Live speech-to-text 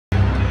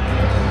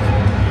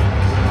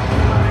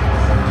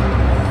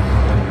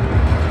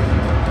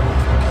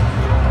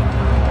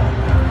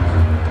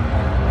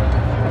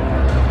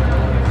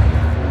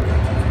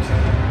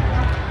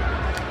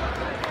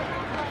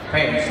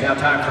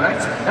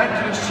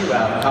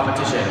shootout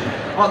competition.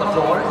 On the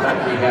floor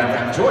tonight we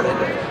have Jordan,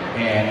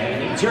 and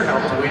he needs your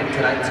help to win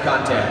tonight's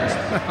contest.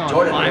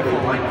 Jordan will be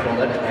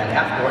blindfolded at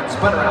half court,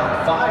 spun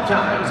around 5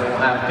 times, and will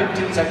have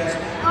 15 seconds to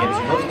get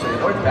close to the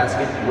north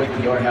basket with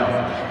your help.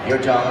 Your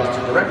job is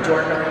to direct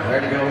Jordan where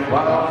to go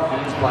while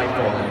he's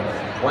blindfolded.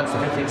 Once the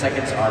 15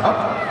 seconds are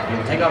up,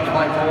 he'll take off the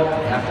blindfold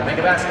and have to make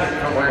a basket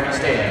from where he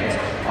stands.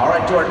 All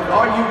right, Jordan,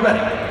 are you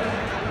ready?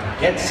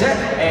 Get set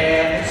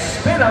and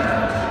spin up.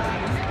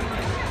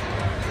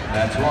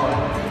 That's 1,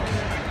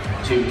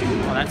 2.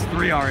 Oh, that's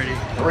 3 already.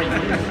 3.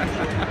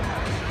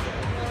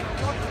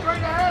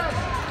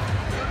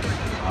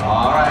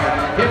 All right,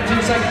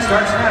 15 seconds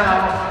starts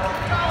now.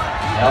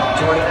 Help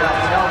Jordan out,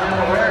 tell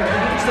him where he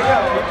needs to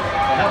go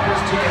to help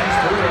his chance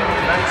to win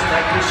tonight's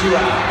nightly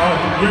shootout. Oh,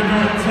 you're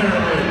doing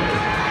terribly.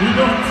 You're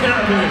doing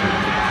terribly.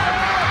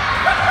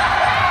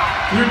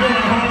 You're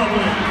doing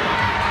horribly.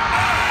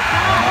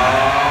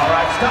 All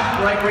right, stop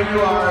right where you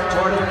are,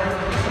 Jordan.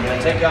 You're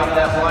going to take off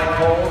that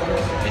blindfold,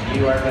 and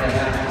you are going to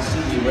have to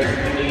see where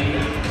you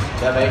need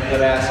to make the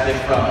basket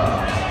from.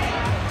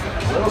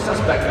 A little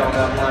suspect on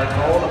that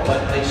blindfold,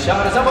 but the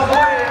shot is up a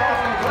way off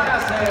the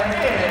glass and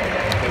in.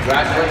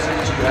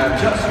 Congratulations, you have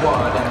just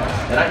won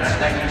tonight's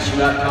Nike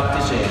Shootout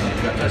competition.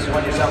 You have just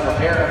won yourself a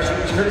pair of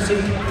shoes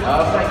courtesy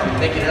of Nike.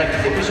 Thank you to Nike,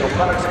 the official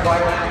product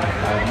supplier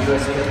of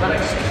USA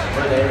Athletics,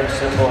 for their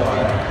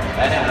support.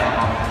 And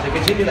now, to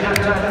continue the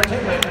halftime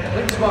entertainment,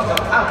 please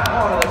welcome out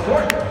on the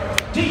court,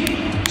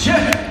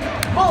 DJ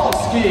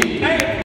Malski.